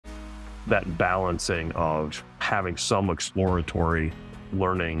that balancing of having some exploratory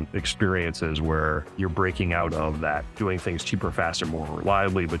learning experiences where you're breaking out of that, doing things cheaper, faster, more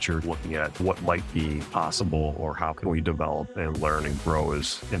reliably, but you're looking at what might be possible or how can we develop and learn and grow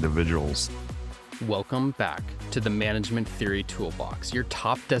as individuals. Welcome back to the Management Theory Toolbox, your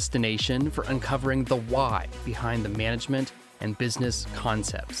top destination for uncovering the why behind the management and business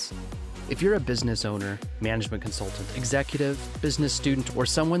concepts. If you're a business owner, management consultant, executive, business student, or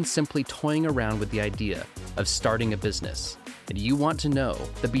someone simply toying around with the idea of starting a business, and you want to know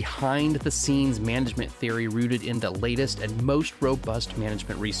the behind-the-scenes management theory rooted in the latest and most robust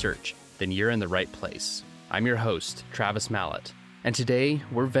management research, then you're in the right place. I'm your host, Travis Mallett, and today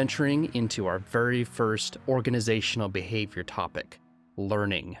we're venturing into our very first organizational behavior topic,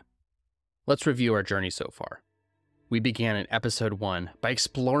 learning. Let's review our journey so far. We began in episode 1 by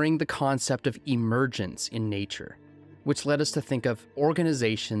exploring the concept of emergence in nature, which led us to think of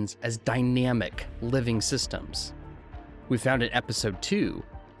organizations as dynamic living systems. We found in episode 2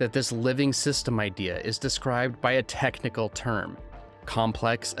 that this living system idea is described by a technical term,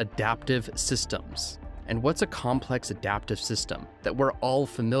 complex adaptive systems. And what's a complex adaptive system that we're all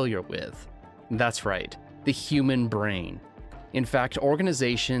familiar with? That's right, the human brain. In fact,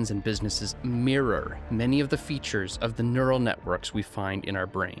 organizations and businesses mirror many of the features of the neural networks we find in our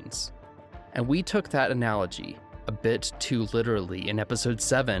brains. And we took that analogy a bit too literally in episode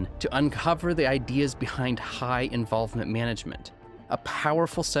 7 to uncover the ideas behind high involvement management, a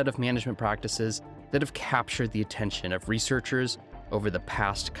powerful set of management practices that have captured the attention of researchers over the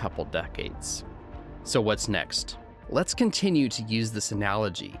past couple decades. So what's next? Let's continue to use this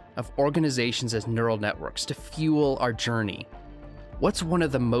analogy of organizations as neural networks to fuel our journey. What's one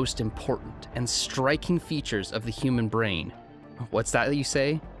of the most important and striking features of the human brain? What's that you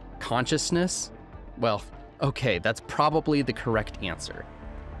say? Consciousness? Well, okay, that's probably the correct answer,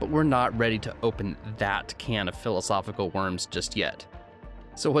 but we're not ready to open that can of philosophical worms just yet.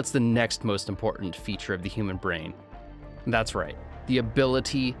 So what's the next most important feature of the human brain? That's right, the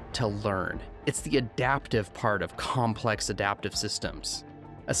ability to learn. It's the adaptive part of complex adaptive systems.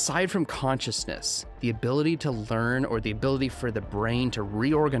 Aside from consciousness, the ability to learn or the ability for the brain to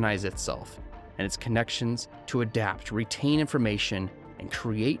reorganize itself and its connections to adapt, retain information, and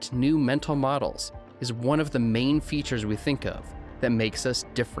create new mental models is one of the main features we think of that makes us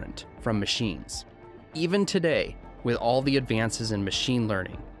different from machines. Even today, with all the advances in machine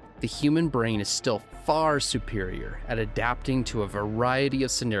learning, the human brain is still far superior at adapting to a variety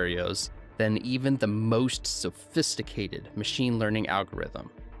of scenarios than even the most sophisticated machine learning algorithm.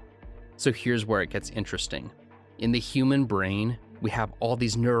 So here's where it gets interesting. In the human brain, we have all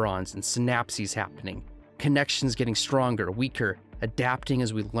these neurons and synapses happening, connections getting stronger, weaker, adapting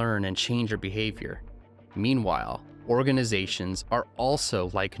as we learn and change our behavior. Meanwhile, organizations are also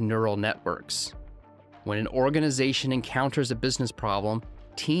like neural networks. When an organization encounters a business problem,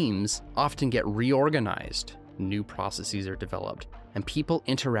 teams often get reorganized, new processes are developed, and people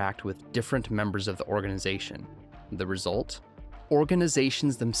interact with different members of the organization. The result?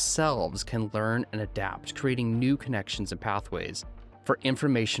 Organizations themselves can learn and adapt, creating new connections and pathways for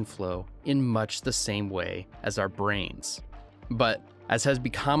information flow in much the same way as our brains. But as has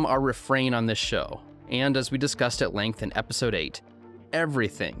become our refrain on this show, and as we discussed at length in episode 8,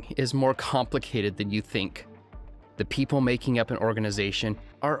 everything is more complicated than you think. The people making up an organization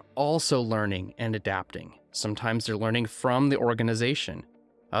are also learning and adapting. Sometimes they're learning from the organization.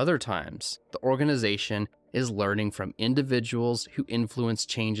 Other times, the organization is learning from individuals who influence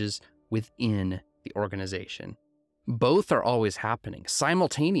changes within the organization. Both are always happening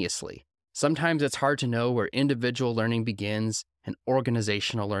simultaneously. Sometimes it's hard to know where individual learning begins and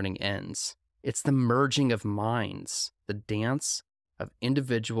organizational learning ends. It's the merging of minds, the dance of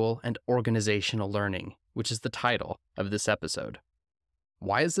individual and organizational learning, which is the title of this episode.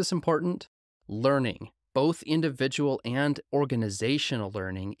 Why is this important? Learning, both individual and organizational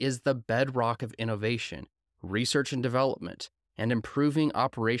learning, is the bedrock of innovation, research and development, and improving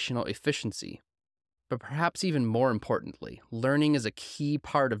operational efficiency. But perhaps even more importantly, learning is a key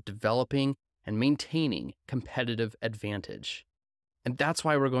part of developing and maintaining competitive advantage. And that's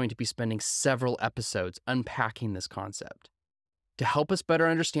why we're going to be spending several episodes unpacking this concept. To help us better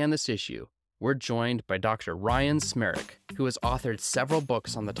understand this issue, we're joined by Dr. Ryan Smerek, who has authored several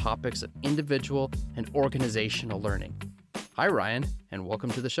books on the topics of individual and organizational learning. Hi, Ryan, and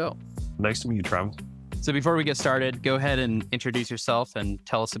welcome to the show. Nice to meet you, Travis. So before we get started, go ahead and introduce yourself and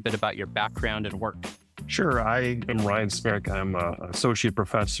tell us a bit about your background and work. Sure. I am Ryan Smerek. I'm an associate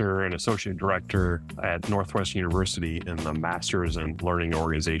professor and associate director at Northwestern University in the Master's in Learning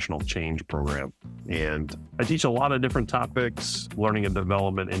Organizational Change program. And I teach a lot of different topics: learning and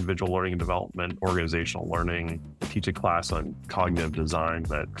development, individual learning and development, organizational learning. I teach a class on cognitive design,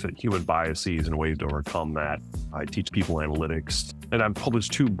 that's human biases and ways to overcome that. I teach people analytics. And I've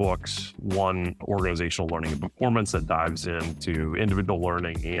published 2 books, one, Organizational Learning and Performance, that dives into individual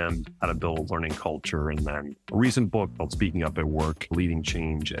learning and how to build a learning culture. And then a recent book called Speaking Up at Work, Leading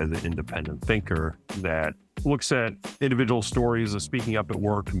Change as an Independent Thinker, that looks at individual stories of speaking up at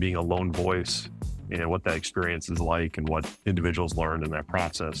work and being a lone voice, and what that experience is like and what individuals learn in that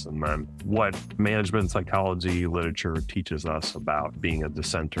process, and then what management psychology literature teaches us about being a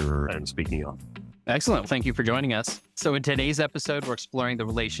dissenter and speaking up. Excellent. Thank you for joining us. So in today's episode, we're exploring the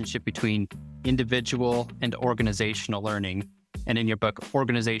relationship between individual and organizational learning. And in your book,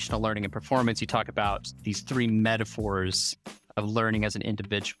 Organizational Learning and Performance, you talk about these 3 metaphors of learning as an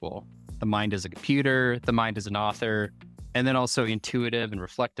individual. The mind as a computer, the mind as an author, and then also intuitive and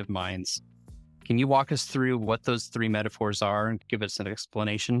reflective minds. Can you walk us through what those 3 metaphors are and give us an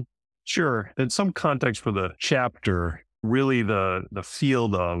explanation? Sure. In some context for the chapter, really the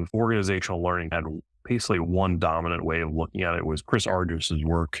field of organizational learning had basically one dominant way of looking at it. Was Chris Argyris's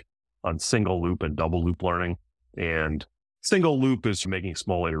work on single loop and double loop learning. And single loop is making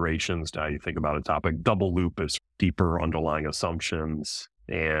small iterations to how you think about a topic. Double loop is deeper underlying assumptions.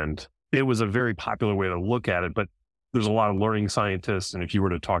 And it was a very popular way to look at it, but there's a lot of learning scientists. And if you were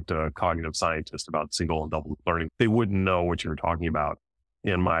to talk to a cognitive scientist about single and double loop learning, they wouldn't know what you're talking about.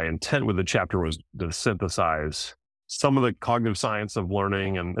 And my intent with the chapter was to synthesize some of the cognitive science of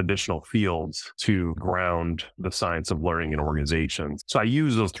learning and additional fields to ground the science of learning in organizations. So I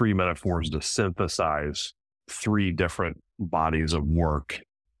use those 3 metaphors to synthesize 3 different bodies of work.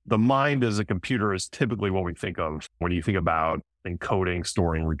 The mind as a computer is typically what we think of when you think about encoding,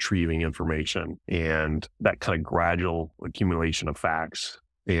 storing, retrieving information, and that kind of gradual accumulation of facts.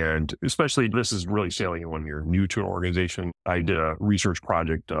 And especially this is really salient when you're new to an organization. I did a research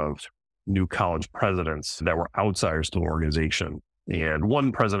project of new college presidents that were outsiders to the organization. And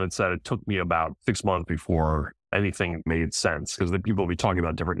one president said it took me about 6 months before anything made sense, because the people would be talking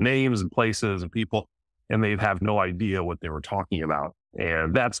about different names and places and people, and they'd have no idea what they were talking about.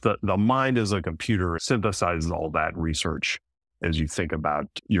 And that's the mind as a computer synthesizes all that research as you think about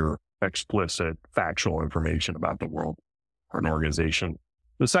your explicit factual information about the world or an organization.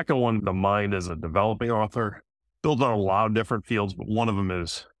 The second one, the mind as a developing author, builds on a lot of different fields, but one of them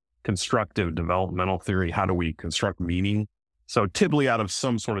is constructive developmental theory. How do we construct meaning? So typically out of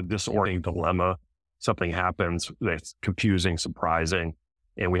some sort of disorienting dilemma, something happens that's confusing, surprising,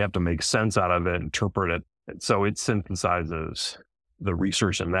 and we have to make sense out of it, interpret it. And so it synthesizes the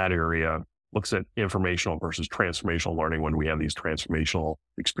research in that area, looks at informational versus transformational learning when we have these transformational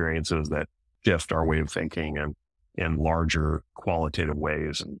experiences that shift our way of thinking and in larger qualitative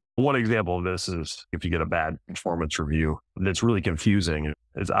ways. And one example of this is if you get a bad performance review that's really confusing,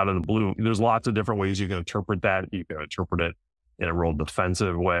 it's out of the blue. There's lots of different ways you can interpret that. You can interpret it in a real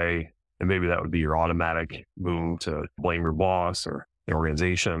defensive way, and maybe that would be your automatic move to blame your boss or the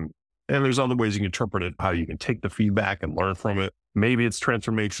organization. And there's other ways you can interpret it, how you can take the feedback and learn from it. Maybe it's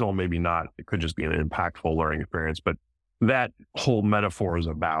transformational, maybe not. It could just be an impactful learning experience. But that whole metaphor is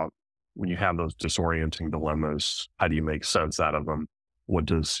about when you have those disorienting dilemmas, how do you make sense out of them? What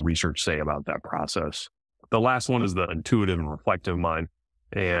does research say about that process? The last one is the intuitive and reflective mind.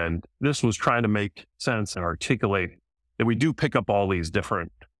 And this was trying to make sense and articulate that we do pick up all these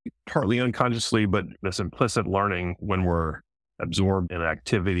different, partly unconsciously, but this implicit learning when we're absorbed in an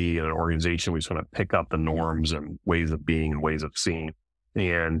activity in an organization. We just want to pick up the norms and ways of being and ways of seeing.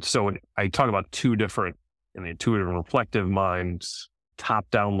 And so I talk about 2 different, in the intuitive and reflective minds,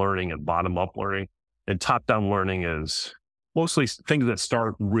 top-down learning and bottom-up learning. And top-down learning is mostly things that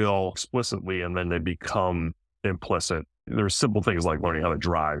start real explicitly and then they become implicit. There's simple things like learning how to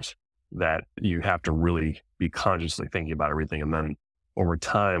drive that you have to really be consciously thinking about everything. And then over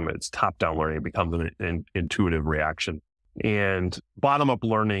time, it's top-down learning. It becomes an intuitive reaction. And bottom-up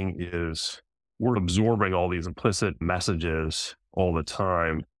learning is we're absorbing all these implicit messages all the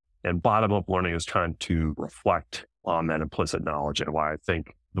time. And bottom-up learning is trying to reflect on that implicit knowledge and why I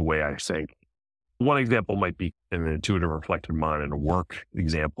think the way I think. One example might be an intuitive reflective mind in a work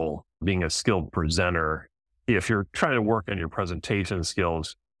example, being a skilled presenter. If you're trying to work on your presentation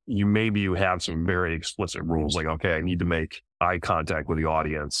skills, you have some very explicit rules like, okay, I need to make eye contact with the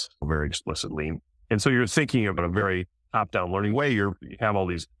audience very explicitly. And so you're thinking about a very top-down learning way. You have all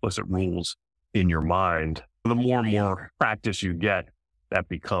these implicit rules in your mind. The more and more practice you get that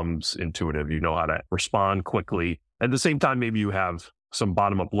becomes intuitive. You know how to respond quickly. At the same time, maybe you have some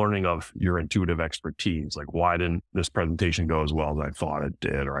bottom-up learning of your intuitive expertise. Like, why didn't this presentation go as well as I thought it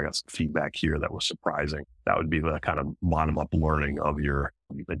did? Or I got some feedback here that was surprising. That would be the kind of bottom-up learning of your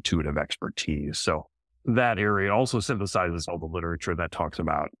intuitive expertise. So that area also synthesizes all the literature that talks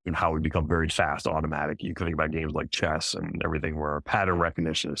about how we become very fast automatic. You can think about games like chess and everything where pattern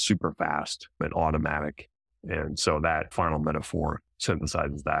recognition is super fast and automatic. And so that final metaphor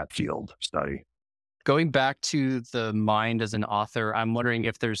synthesizes that field study. Going back to the mind as an author, I'm wondering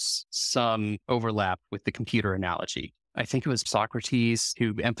if there's some overlap with the computer analogy. I think it was Socrates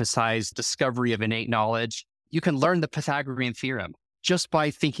who emphasized discovery of innate knowledge. You can learn the Pythagorean theorem just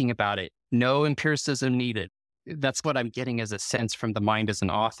by thinking about it. No empiricism needed. That's what I'm getting as a sense from the mind as an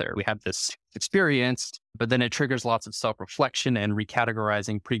author. We have this experience, but then it triggers lots of self-reflection and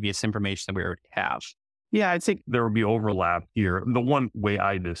recategorizing previous information that we already have. Yeah, I think there would be overlap here. The one way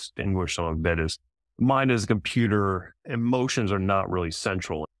I distinguish some of that is mind as a computer, emotions are not really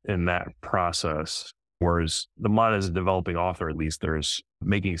central in that process. Whereas the mind as a developing author, at least there's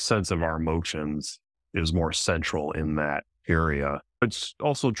making sense of our emotions is more central in that area. It's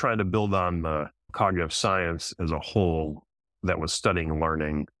also trying to build on the cognitive science as a whole that was studying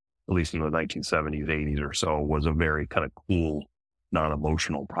learning, at least in the 1970s, 80s or so, was a very kind of cool,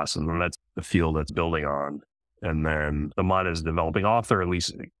 non-emotional process. And that's the field that's building on. And then the mind as a developing author, at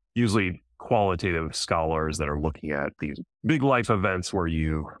least usually qualitative scholars that are looking at these big life events where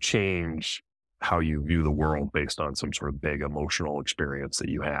you change how you view the world based on some sort of big emotional experience that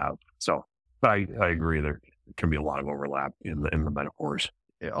you have. So I agree there can be a lot of overlap in the metaphors.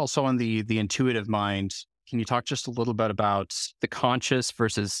 Also on the intuitive mind, can you talk just a little bit about the conscious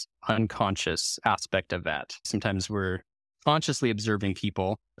versus unconscious aspect of that? Sometimes we're consciously observing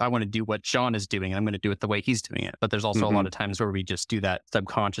people. I want to do what John is doing, and I'm going to do it the way he's doing it. But there's also a lot of times where we just do that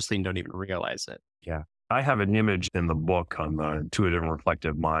subconsciously and don't even realize it. Yeah. I have an image in the book on the intuitive and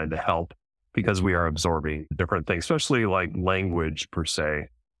reflective mind to help because we are absorbing different things, especially like language per se.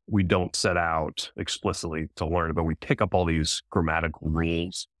 We don't set out explicitly to learn, but we pick up all these grammatical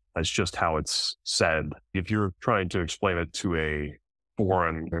rules. That's just how it's said. If you're trying to explain it to a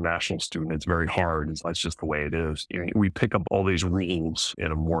foreign international student, it's very hard. That's just the way it is. We pick up all these rules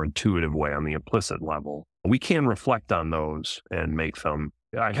in a more intuitive way on the implicit level. We can reflect on those and make them.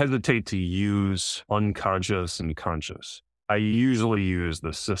 I hesitate to use unconscious and conscious. I usually use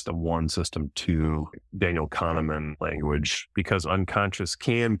the system 1, system 2, Daniel Kahneman language, because unconscious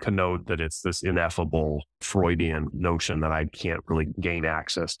can connote that it's this ineffable Freudian notion that I can't really gain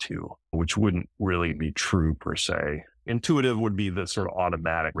access to, which wouldn't really be true per se. Intuitive would be the sort of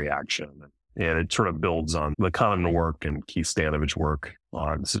automatic reaction. And it sort of builds on the Kahneman work and Keith Stanovich work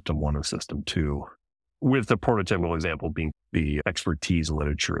on system 1 and system 2, with the prototypical example being the expertise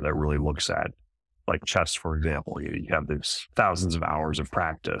literature that really looks at, like chess, for example. You have these thousands of hours of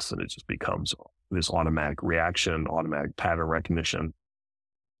practice and it just becomes this automatic reaction, automatic pattern recognition.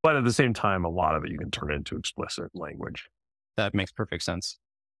 But at the same time, a lot of it you can turn into explicit language. That makes perfect sense.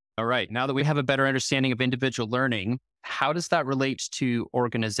 All right. Now that we have a better understanding of individual learning, how does that relate to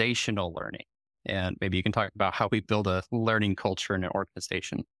organizational learning? And maybe you can talk about how we build a learning culture in an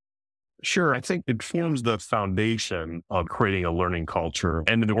organization. Sure. I think it forms the foundation of creating a learning culture.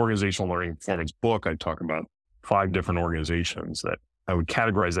 And in the organizational learning performance book, I talk about 5 different organizations that I would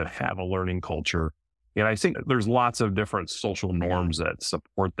categorize that have a learning culture. And I think there's lots of different social norms that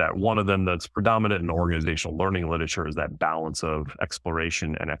support that. One of them that's predominant in organizational learning literature is that balance of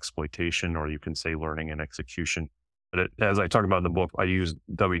exploration and exploitation, or you can say learning and execution. But as I talk about in the book, I use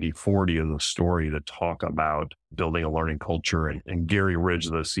WD-40 as a story to talk about building a learning culture. And Gary Ridge,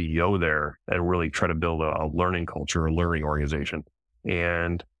 the CEO there, and really try to build a learning culture, a learning organization.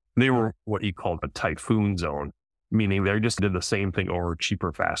 And they were what he called a typhoon zone, meaning they just did the same thing over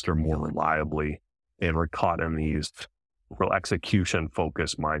cheaper, faster, more reliably, and were caught in these real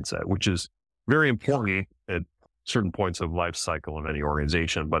execution-focused mindset, which is very important at certain points of life cycle in any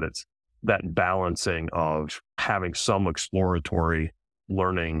organization, but it's that balancing of having some exploratory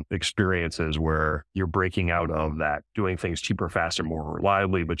learning experiences where you're breaking out of that, doing things cheaper, faster, more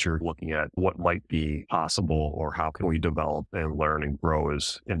reliably, but you're looking at what might be possible or how can we develop and learn and grow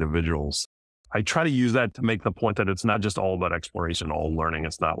as individuals. I try to use that to make the point that it's not just all about exploration, all learning.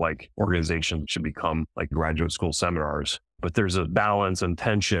 It's not like organizations should become like graduate school seminars, but there's a balance and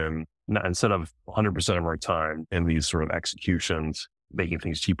tension instead of 100% of our time in these sort of executions, making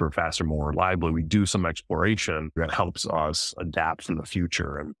things cheaper, faster, more reliably. We do some exploration that helps us adapt in the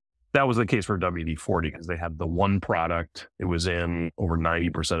future. And That was the case for WD-40 because they had the one product. It was in over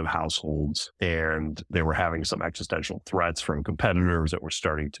 90% of households, and they were having some existential threats from competitors that were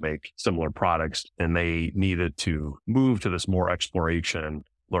starting to make similar products. And they needed to move to this more exploration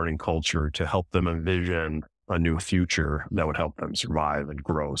learning culture to help them envision a new future that would help them survive and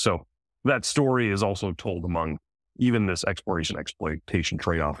grow. So that story is also told among even this exploration exploitation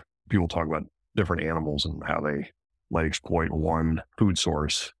trade-off. People talk about different animals and how they might exploit one food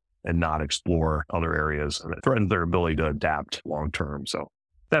source and not explore other areas, and it threatens their ability to adapt long term. So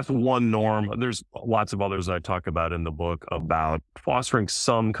that's one norm. There's lots of others I talk about in the book about fostering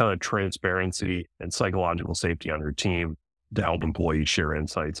some kind of transparency and psychological safety on your team to help employees share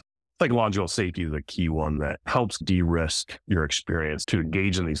insights. Psychological safety is a key one that helps de-risk your experience to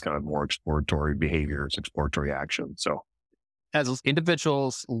engage in these kind of more exploratory behaviors, exploratory actions. So as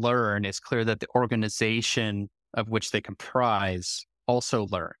individuals learn, it's clear that the organization of which they comprise also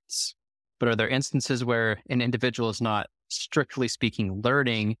learns. But are there instances where an individual is not strictly speaking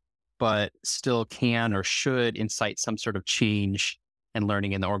learning, but still can or should incite some sort of change and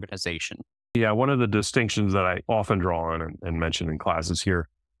learning in the organization? Yeah, one of the distinctions that I often draw on and mention in classes here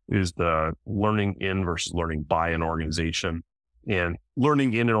is the learning in versus learning by an organization. And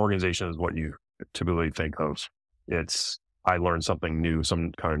learning in an organization is what you typically think of. It's, I learned something new,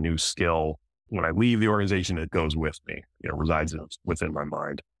 some kind of new skill. When I leave the organization, it goes with me, resides within my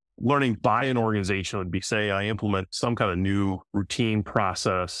mind. Learning by an organization would be, say, I implement some kind of new routine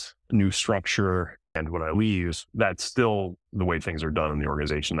process, new structure, and when I leave, that's still the way things are done in the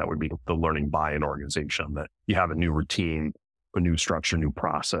organization. That would be the learning by an organization, that you have a new routine, a new structure, new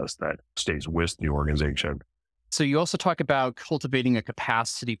process that stays with the organization. So you also talk about cultivating a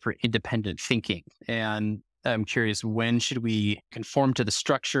capacity for independent thinking. And I'm curious, when should we conform to the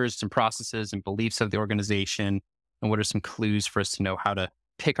structures and processes and beliefs of the organization? And what are some clues for us to know how to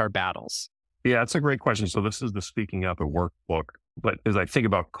pick our battles? Yeah, it's a great question. So this is the Speaking Up at Work book. But as I think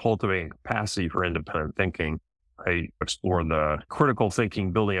about cultivating capacity for independent thinking, I explore the critical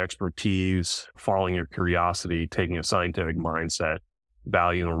thinking, building expertise, following your curiosity, taking a scientific mindset,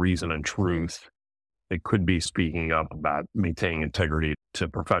 valuing reason and truth. It could be speaking up about maintaining integrity to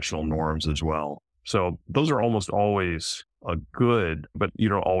professional norms as well. So those are almost always a good, but you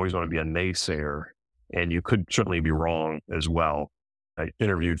don't always want to be a naysayer, and you could certainly be wrong as well. I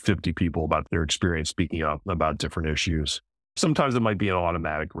interviewed 50 people about their experience speaking up about different issues. Sometimes it might be an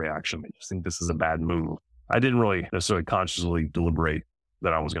automatic reaction. They just think this is a bad move. I didn't really necessarily consciously deliberate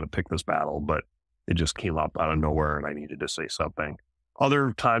that I was going to pick this battle, but it just came up out of nowhere and I needed to say something.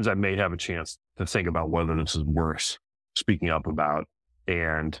 Other times I may have a chance to think about whether this is worth speaking up about,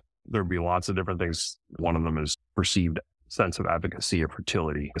 and there'd be lots of different things. One of them is perceived sense of advocacy or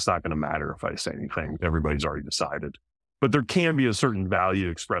fertility. It's not going to matter if I say anything. Everybody's already decided. But there can be a certain value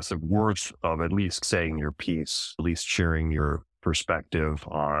expressive worth of at least saying your piece, at least sharing your perspective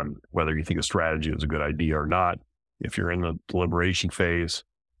on whether you think a strategy is a good idea or not. If you're in the deliberation phase,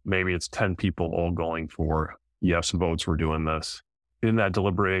 maybe it's 10 people all going for yes votes, we're doing this. In that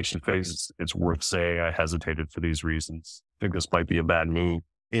deliberation phase, it's worth saying, I hesitated for these reasons. I think this might be a bad move.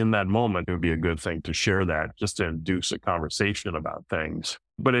 In that moment, it would be a good thing to share that, just to induce a conversation about things.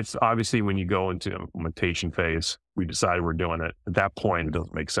 But it's obviously when you go into implementation phase, we decide we're doing it. At that point, it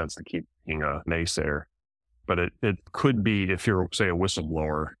doesn't make sense to keep being a naysayer. But it could be, if you're, say, a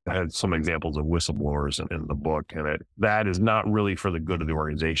whistleblower. I had some examples of whistleblowers in the book, and that is not really for the good of the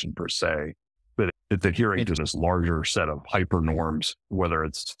organization per se, but it's adhering to this larger set of hyper norms, whether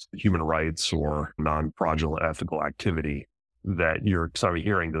it's human rights or non-fraudulent ethical activity, that you're sort of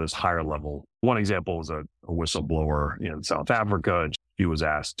adhering to this higher level. One example was a whistleblower in South Africa. She was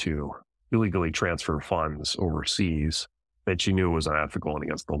asked to illegally transfer funds overseas that she knew was unethical and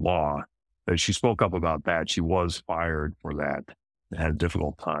against the law. As she spoke up about that, she was fired for that and had a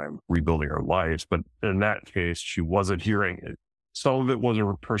difficult time rebuilding her life. But in that case, she was adhering. Some of it was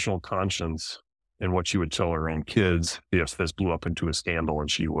her personal conscience and what she would tell her own kids if this blew up into a scandal and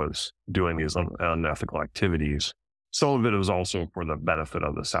she was doing these unethical activities. Some of it was also for the benefit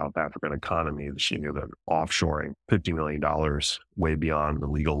of the South African economy. She knew that offshoring $50 million way beyond the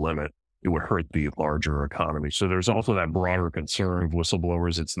legal limit, it would hurt the larger economy. So there's also that broader concern of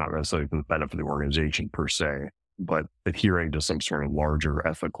whistleblowers. It's not necessarily for the benefit of the organization per se, but adhering to some sort of larger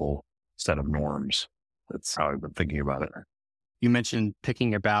ethical set of norms. That's how I've been thinking about it. You mentioned picking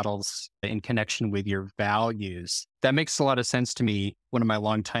your battles in connection with your values. That makes a lot of sense to me. One of my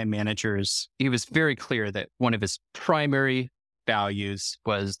longtime managers, he was very clear that one of his primary values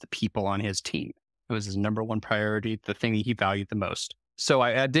was the people on his team. It was his number one priority, the thing that he valued the most. So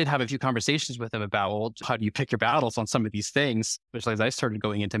I did have a few conversations with him about, well, how do you pick your battles on some of these things, especially as I started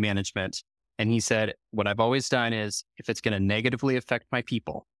going into management. And he said, what I've always done is if it's going to negatively affect my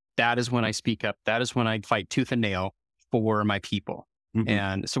people, that is when I speak up. That is when I fight tooth and nail for my people. Mm-hmm.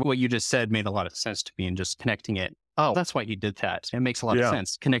 And so what you just said made a lot of sense to me, and just connecting it. Oh, that's why he did that. It makes a lot of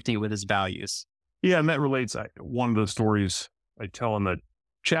sense, connecting it with his values. Yeah. And that relates. One of the stories I tell in the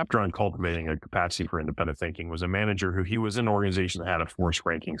chapter on cultivating a capacity for independent thinking was a manager who he was in an organization that had a force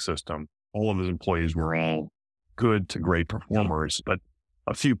ranking system. All of his employees were all good to great performers, but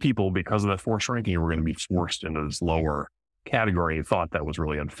a few people, because of that force ranking, were going to be forced into this lower category. He thought that was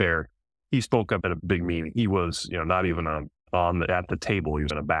really unfair. He spoke up at a big meeting. He was, not even at the table. He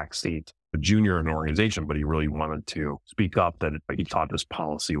was in a back seat, a junior in an organization, but he really wanted to speak up that he thought this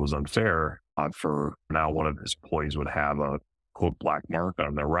policy was unfair. For now, one of his employees would have a quote black mark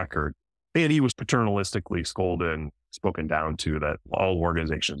on their record. And he was paternalistically scolded and spoken down to that all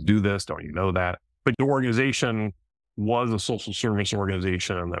organizations do this. Don't you know that? But the organization was a social service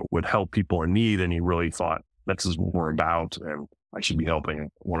organization that would help people in need. And he really thought, this is what we're about. And I should be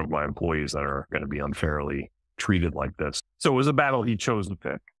helping one of my employees that are going to be unfairly treated like this. So it was a battle he chose to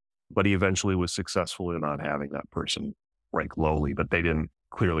pick, but he eventually was successful in not having that person rank lowly, but they didn't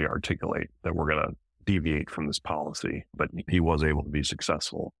clearly articulate that we're going to deviate from this policy, but he was able to be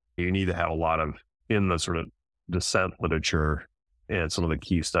successful. You need to have a lot of, in the sort of dissent literature and some of the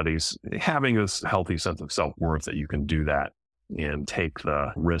key studies, having this healthy sense of self-worth that you can do that and take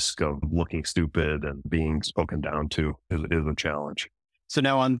the risk of looking stupid and being spoken down to is a challenge. So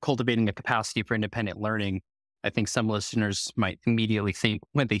now on cultivating a capacity for independent learning, I think some listeners might immediately think,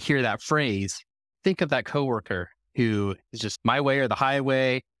 when they hear that phrase, think of that coworker who is just my way or the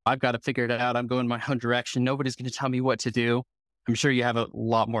highway. I've got to figure it out. I'm going my own direction. Nobody's going to tell me what to do. I'm sure you have a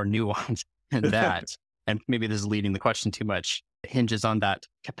lot more nuance than that. And maybe this is leading the question too much. It hinges on that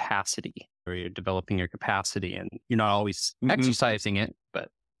capacity, where you're developing your capacity and you're not always exercising it. But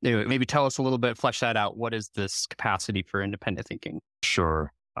anyway, maybe tell us a little bit, flesh that out. What is this capacity for independent thinking?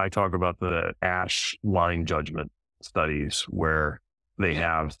 Sure. I talk about the ASH line judgment studies, where they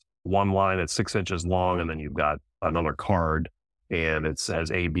have one line that's 6 inches long, and then you've got another card and it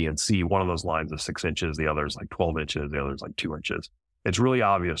says A, B, and C. One of those lines is 6 inches. The other is like 12 inches. The other is like 2 inches. It's really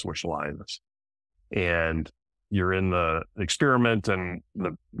obvious which line it is. And you're in the experiment, and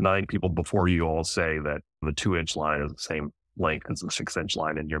the 9 people before you all say that the 2-inch line is the same length as the 6-inch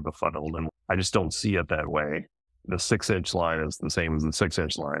line, and you're befuddled. And I just don't see it that way. The 6-inch line is the same as the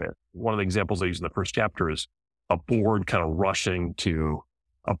 6-inch line. One of the examples I use in the first chapter is a board kind of rushing to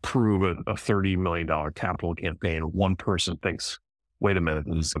approve a $30 million capital campaign. One person thinks, wait a minute,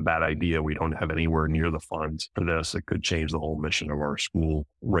 this is a bad idea. We don't have anywhere near the funds for this. It could change the whole mission of our school,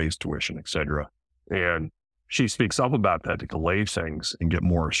 raise tuition, et cetera. And she speaks up about that to delay things and get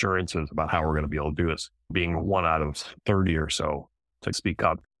more assurances about how we're going to be able to do this. Being one out of 30 or so to speak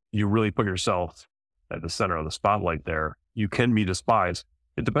up, you really put yourself at the center of the spotlight there. You can be despised.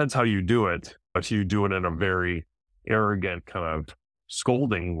 It depends how you do it, but if you do it in a very arrogant kind of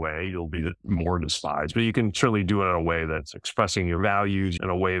scolding way, you'll be more despised. But you can certainly do it in a way that's expressing your values, in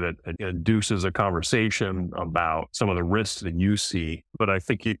a way that induces a conversation about some of the risks that you see. But I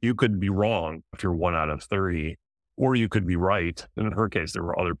think you could be wrong if you're 1 out of 30, or you could be right. And in her case, there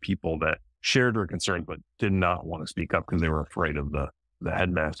were other people that shared her concern, but did not want to speak up because they were afraid of the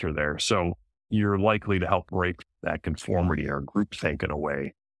headmaster there. So you're likely to help break that conformity or groupthink in a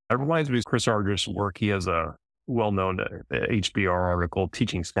way. It reminds me of Chris Ardress' work. He has a well-known HBR article,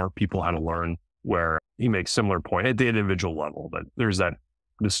 Teaching Smart People How to Learn, where he makes similar point at the individual level, that there's that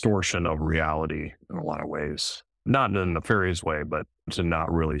distortion of reality in a lot of ways, not in a nefarious way, but to not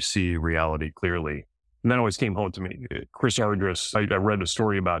really see reality clearly. And that always came home to me. Chris Ardress, I read a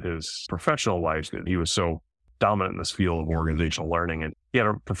story about his professional life, that he was so dominant in this field of organizational learning. And he had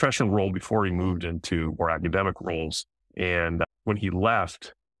a professional role before he moved into more academic roles. And when he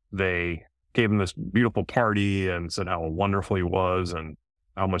left, they gave him this beautiful party and said how wonderful he was and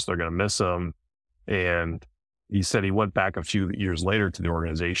how much they're going to miss him. And he said he went back a few years later to the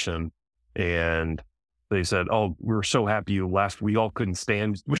organization, and they said, "Oh, we were so happy you left. We all couldn't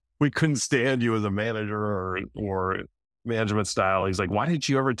stand, we couldn't stand you as a manager or management style." He's like, "Why didn't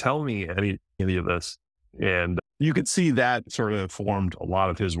you ever tell me any of this?" And you could see that sort of formed a lot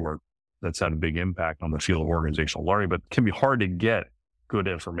of his work that's had a big impact on the field of organizational learning, but it can be hard to get good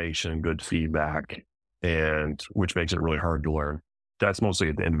information, good feedback, and which makes it really hard to learn. That's mostly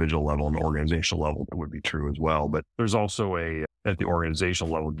at the individual level and the organizational level. That would be true as well. But there's also at the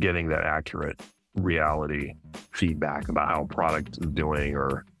organizational level, getting that accurate reality feedback about how a product is doing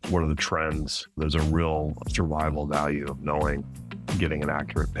or what are the trends. There's a real survival value of knowing, getting an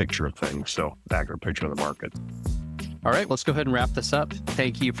accurate picture of things. So an accurate picture of the market. All right, let's go ahead and wrap this up.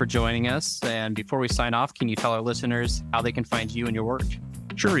 Thank you for joining us. And before we sign off, can you tell our listeners how they can find you and your work?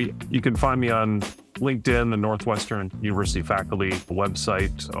 Sure. You can find me on LinkedIn, the Northwestern University faculty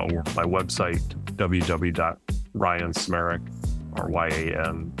website, or my website, www.ryansmerek, or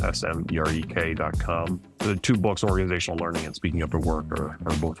YANSMEREK.com. The two books, Organizational Learning and Speaking Up at Work, are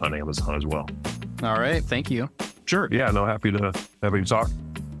both on Amazon as well. All right. Thank you. Sure. Yeah, no, happy to talk.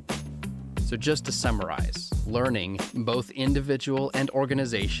 So just to summarize, learning, both individual and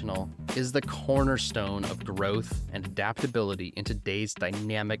organizational, is the cornerstone of growth and adaptability in today's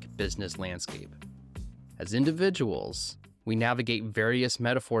dynamic business landscape. As individuals, we navigate various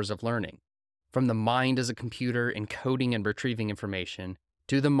metaphors of learning, from the mind as a computer encoding and retrieving information,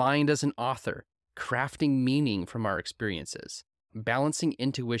 to the mind as an author, crafting meaning from our experiences, balancing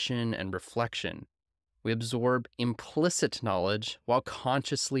intuition and reflection. We absorb implicit knowledge while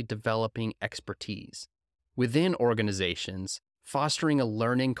consciously developing expertise. Within organizations, fostering a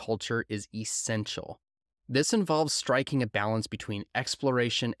learning culture is essential. This involves striking a balance between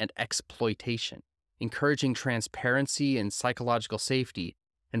exploration and exploitation, encouraging transparency and psychological safety,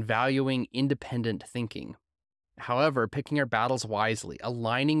 and valuing independent thinking. However, picking our battles wisely,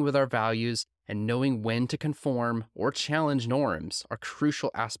 aligning with our values, and knowing when to conform or challenge norms are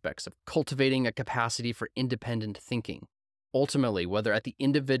crucial aspects of cultivating a capacity for independent thinking. Ultimately, whether at the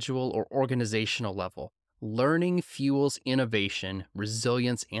individual or organizational level, learning fuels innovation,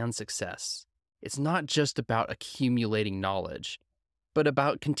 resilience, and success. It's not just about accumulating knowledge, but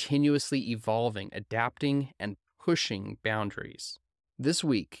about continuously evolving, adapting, and pushing boundaries. This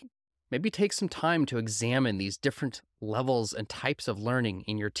week, maybe take some time to examine these different levels and types of learning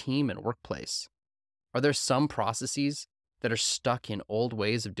in your team and workplace. Are there some processes that are stuck in old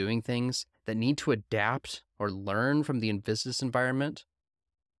ways of doing things that need to adapt or learn from the business environment?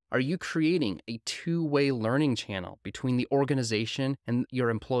 Are you creating a two-way learning channel between the organization and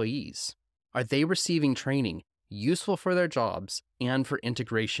your employees? Are they receiving training useful for their jobs and for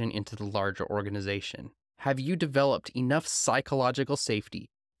integration into the larger organization? Have you developed enough psychological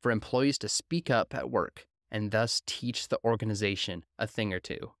safety for employees to speak up at work and thus teach the organization a thing or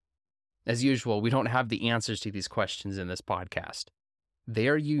two? As usual, we don't have the answers to these questions in this podcast. They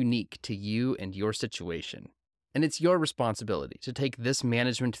are unique to you and your situation, and it's your responsibility to take this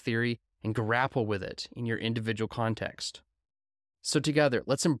management theory and grapple with it in your individual context. So together,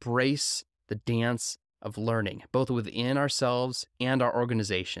 let's embrace the dance of learning, both within ourselves and our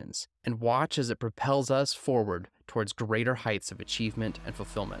organizations, and watch as it propels us forward towards greater heights of achievement and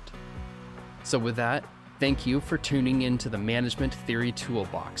fulfillment. So with that, thank you for tuning in to the Management Theory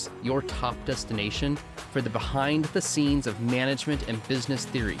Toolbox, your top destination for the behind the scenes of management and business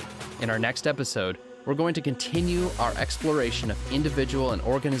theory. In our next episode, we're going to continue our exploration of individual and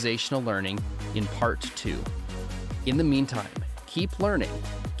organizational learning in part 2. In the meantime, keep learning,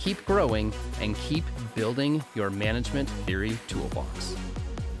 keep growing, and keep building your management theory toolbox.